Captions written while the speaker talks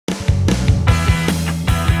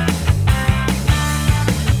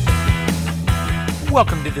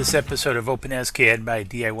Welcome to this episode of Open-SCAD by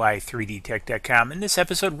DIY3DTech.com. In this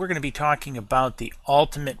episode, we're going to be talking about the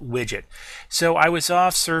ultimate widget. So I was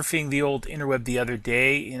off surfing the old interweb the other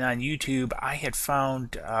day, and on YouTube, I had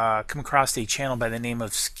come across a channel by the name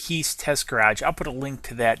of Keith's Test Garage. I'll put a link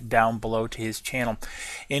to that down below to his channel.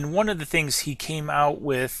 And one of the things he came out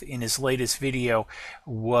with in his latest video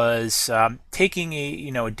was taking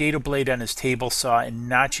a dado blade on his table saw and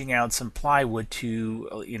notching out some plywood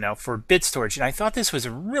to for bit storage. And I thought this was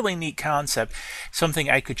a really neat concept, something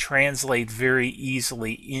I could translate very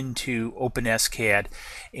easily into Open-SCAD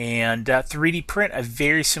and 3D print a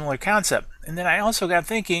very similar concept. And then I also got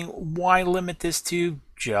thinking, why limit this to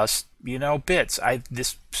just bits?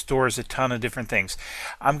 This stores a ton of different things.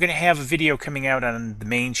 I'm going to have a video coming out on the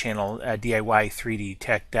main channel,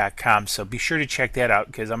 DIY3DTech.com, so be sure to check that out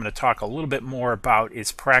because I'm going to talk a little bit more about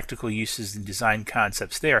its practical uses and design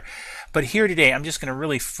concepts there. But here today, I'm just going to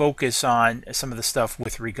really focus on some of the stuff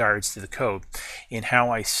with regards to the code and how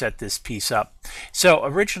I set this piece up. So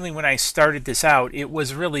originally when I started this out, it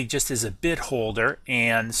was really just as a bit holder,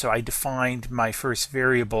 and so I defined my first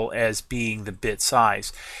variable as being the bit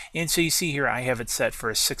size. And so you see here I have it set for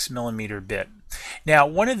a 6mm bit. Now,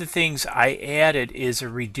 one of the things I added is a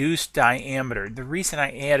reduced diameter. The reason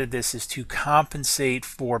I added this is to compensate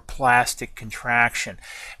for plastic contraction,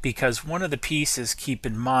 because one of the pieces, keep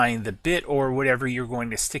in mind, the bit or whatever you're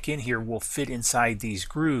going to stick in here will fit inside these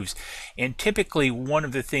grooves, and typically one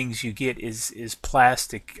of the things you get is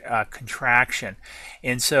plastic contraction.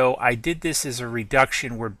 And so I did this as a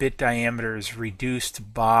reduction where bit diameter is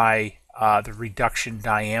reduced by the reduction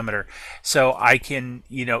diameter, so I can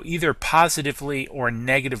either positively or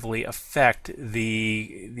negatively affect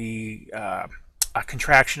the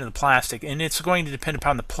contraction of the plastic, and it's going to depend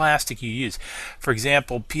upon the plastic you use. For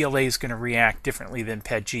example, PLA is going to react differently than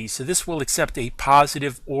PETG, so this will accept a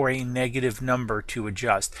positive or a negative number to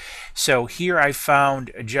adjust. So here I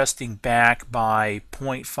found adjusting back by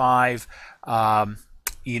 0.5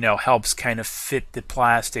 helps kind of fit the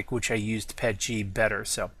plastic, which I used PETG better.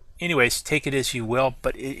 So anyways, take it as you will,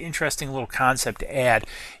 but an interesting little concept to add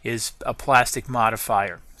is a plastic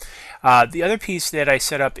modifier. The other piece that I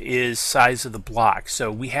set up is size of the block.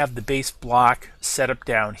 So we have the base block set up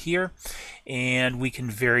down here, and we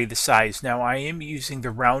can vary the size. Now I am using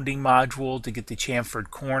the rounding module to get the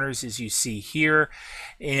chamfered corners, as you see here,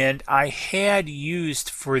 and I had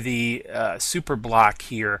used for the super block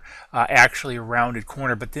here actually a rounded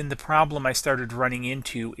corner, but then the problem I started running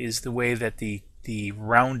into is the way that the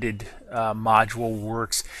rounded module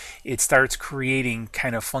works. It starts creating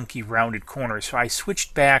kind of funky rounded corners. So I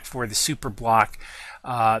switched back for the super block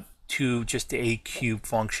to just a cube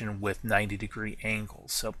function with 90-degree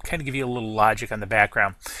angles. So kind of give you a little logic on the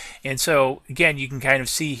background. And so again, you can kind of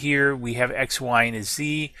see here we have X, Y, and a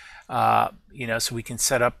Z. So we can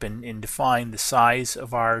set up and define the size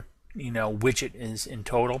of our widget is in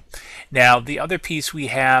total. Now the other piece we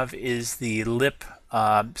have is the lip.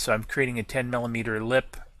 So I'm creating a 10mm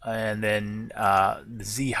lip, and then the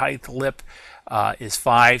Z height lip is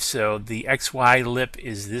 5. So the XY lip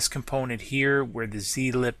is this component here, where the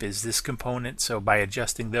Z lip is this component. So by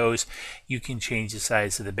adjusting those, you can change the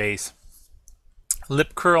size of the base.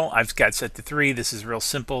 Lip curl I've got set to 3. This is real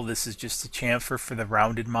simple. This is just a chamfer for the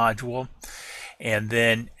rounded module. And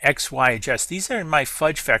then XY adjust. These are my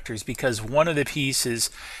fudge factors because one of the pieces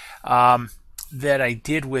that I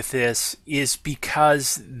did with this is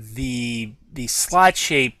because the slot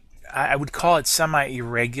shape, I would call it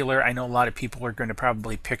semi-irregular. I know a lot of people are going to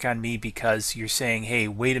probably pick on me because you're saying, hey,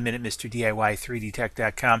 wait a minute, Mr.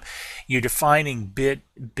 DIY3DTech.com. You're defining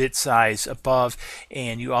bit size above,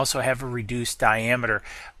 and you also have a reduced diameter.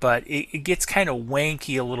 But it gets kind of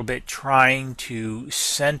wanky a little bit trying to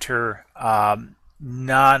center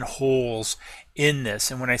non-holes in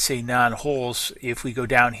this. And when I say non-holes, if we go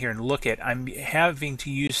down here and look at, I'm having to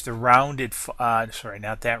use the rounded sorry,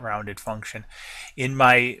 not that rounded function. In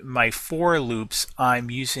my for loops, I'm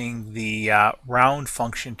using the round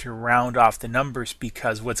function to round off the numbers,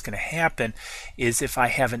 because what's going to happen is if I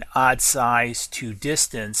have an odd size to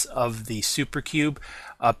distance of the supercube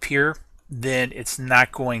up here, then it's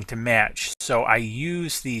not going to match. So I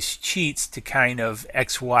use these cheats to kind of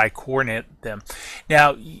XY coordinate them.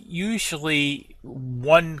 Now usually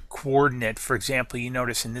one coordinate, for example, you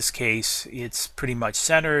notice in this case it's pretty much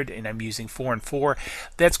centered and I'm using 4 and 4.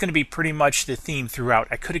 That's going to be pretty much the theme throughout.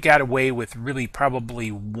 I could have got away with really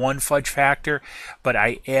probably one fudge factor, but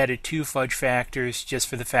I added 2 fudge factors just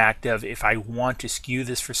for the fact of if I want to skew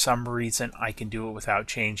this for some reason, I can do it without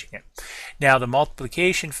changing it. Now the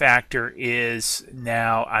multiplication factor is,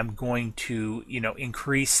 now I'm going to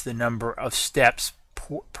increase the number of steps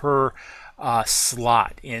per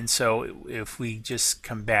slot. And so if we just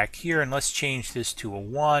come back here and let's change this to a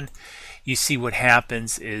 1, you see what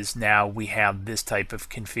happens is now we have this type of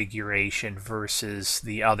configuration versus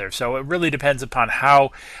the other. So it really depends upon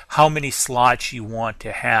how many slots you want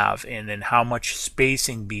to have, and then how much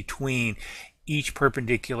spacing between each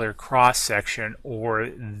perpendicular cross section or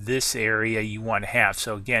this area you want to have.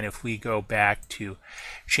 So again, if we go back to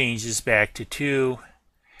change this back to 2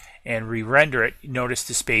 and re-render it, notice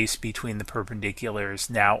the space between the perpendiculars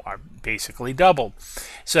now are basically doubled.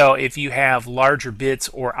 So if you have larger bits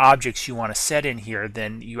or objects you want to set in here,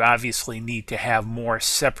 then you obviously need to have more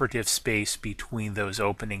separative space between those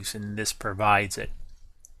openings, and this provides it.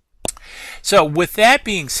 So with that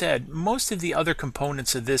being said, most of the other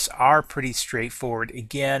components of this are pretty straightforward.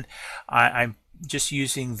 Again, I'm just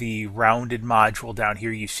using the rounded module down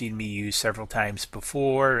here you've seen me use several times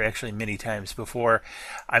before, actually many times before.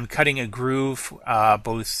 I'm cutting a groove,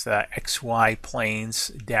 both XY planes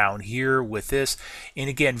down here with this, and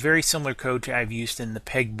again, very similar code to I've used in the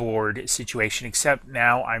pegboard situation, except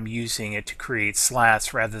now I'm using it to create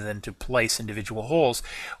slats rather than to place individual holes,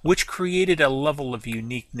 which created a level of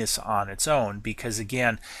uniqueness on its own, because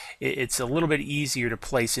again, it's a little bit easier to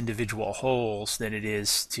place individual holes than it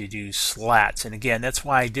is to do slats. And again, that's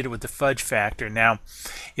why I did it with the fudge factor. Now,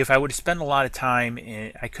 if I would have spent a lot of time,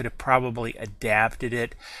 I could have probably adapted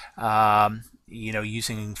it, you know,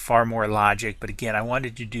 using far more logic. But again, I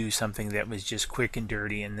wanted to do something that was just quick and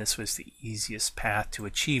dirty, and this was the easiest path to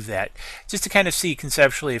achieve that, just to kind of see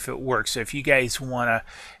conceptually if it works. So if you guys want to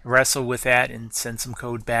wrestle with that and send some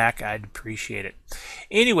code back, I'd appreciate it.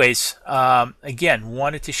 Anyways, again,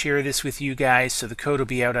 wanted to share this with you guys. So the code will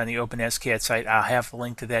be out on the Open-SCAD site. I'll have the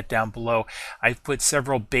link to that down below. I've put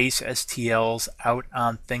several base STLs out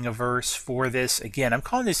on Thingiverse for this. Again, I'm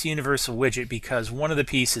calling this Universal Widget because one of the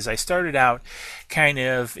pieces I started out kind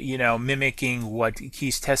of, you know, mimicking what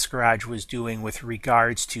Keys Test Garage was doing with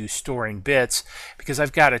regards to storing bits, because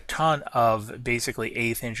I've got a ton of basically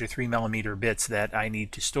 1/8 inch or 3mm bits that I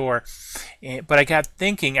need to store. But I got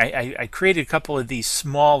thinking, I created a couple of these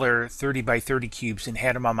smaller 30 by 30 cubes and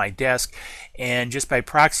had them on my desk, and just by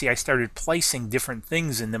proxy I started placing different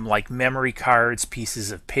things in them, like memory cards,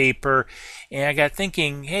 pieces of paper, and I got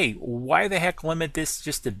thinking, hey, why the heck limit this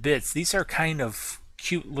just to bits? These are kind of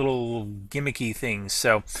cute little gimmicky things.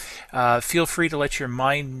 So feel free to let your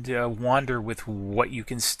mind wander with what you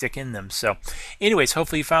can stick in them. So anyways,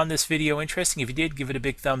 hopefully you found this video interesting. If you did, give it a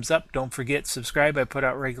big thumbs up. Don't forget, subscribe. I put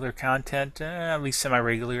out regular content, at least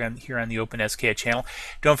semi-regular, here on the Open-SCAD channel.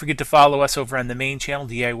 Don't forget to follow us over on the main channel,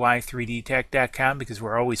 DIY3DTech.com, because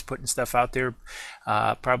we're always putting stuff out there,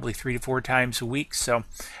 probably 3 to 4 times a week. So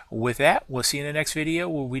with that, we'll see you in the next video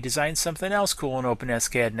where we design something else cool in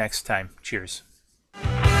Open-SCAD next time. Cheers.